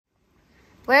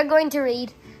We're going to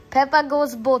read Peppa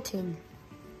Goes Boating.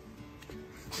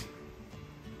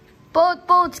 Boat,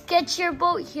 boat, get your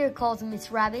boat here, calls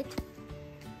Miss Rabbit.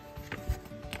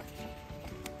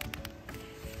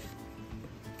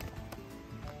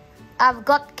 I've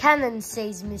got cannons,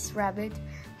 says Miss Rabbit.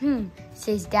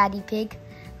 Says Daddy Pig.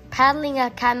 Paddling a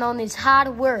cannon is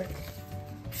hard work.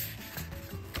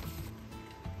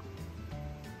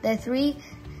 Their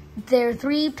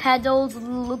three pedals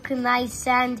look nice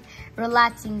and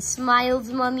relaxing, smiles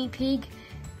Mummy Pig.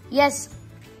 Yes,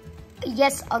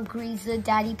 agrees the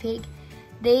Daddy Pig.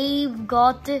 They've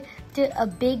got a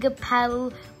big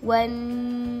paddle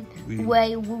wheel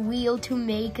to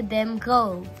make them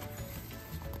go.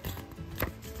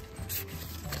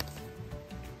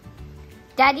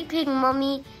 Daddy Pig,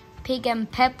 Mummy Pig,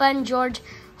 and Peppa and George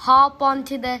hop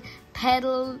onto the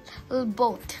pedal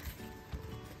boat.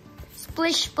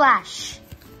 Splish splash.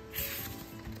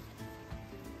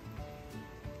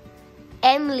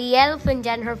 Emily Elephant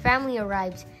and her family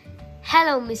arrives.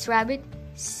 Hello, Miss Rabbit,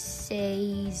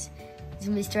 says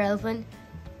Mr. Elephant.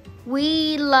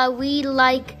 We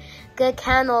like a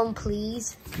cannon,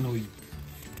 please. No.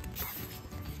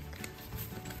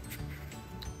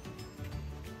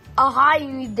 Oh,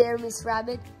 hi there, Miss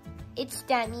Rabbit. It's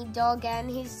Danny Dog and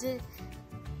his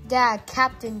dad,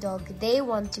 Captain Dog. They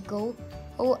want to go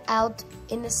out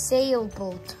in a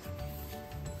sailboat.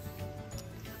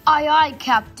 Aye, aye,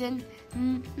 Captain.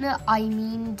 I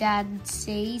mean, Dad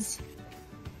says.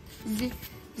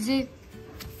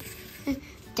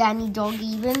 Danny Dog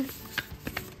even.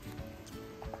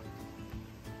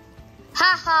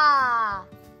 Ha ha!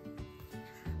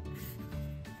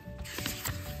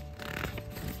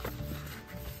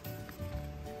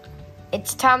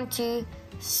 It's time to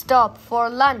stop for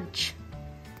lunch.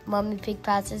 Mummy Pig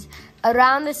passes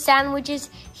around the sandwiches.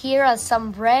 Here are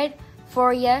some bread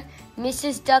for ya.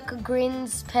 Mrs. Duck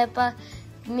grins Peppa.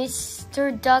 Mrs.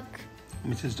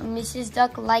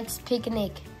 Duck likes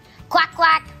picnic. Quack,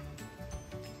 quack.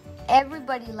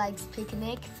 Everybody likes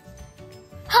picnic.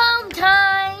 Home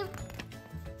time.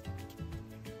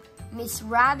 Miss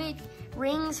Rabbit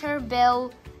rings her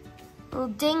bell.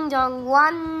 Ding dong,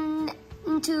 1,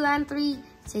 2, and 3,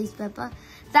 says Peppa.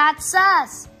 That's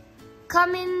us.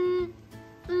 Come in,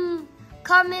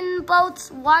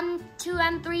 boats 1, 2,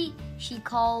 and 3. She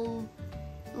calls.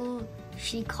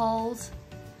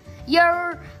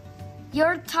 Your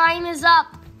time is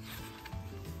up.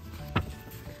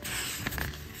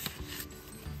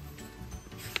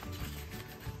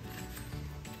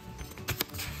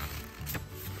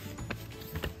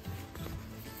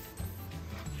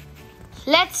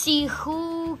 Let's see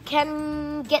who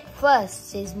can get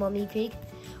first, says Mummy Pig.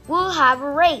 We'll have a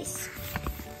race.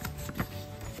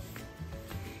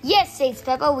 Yes, says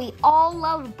Peppa, we all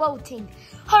love boating.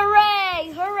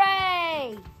 Hooray,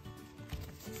 hooray!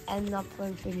 And not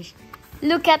one finished.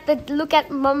 Look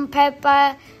at Mum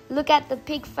Peppa, look at the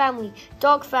pig family,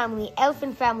 dog family,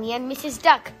 elephant family, and Mrs.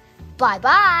 Duck.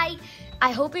 Bye-bye.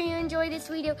 I hope you enjoyed this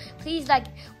video. Please like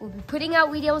it. We'll be putting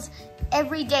out videos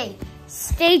every day.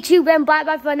 Stay tuned and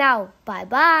bye-bye for now.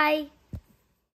 Bye-bye.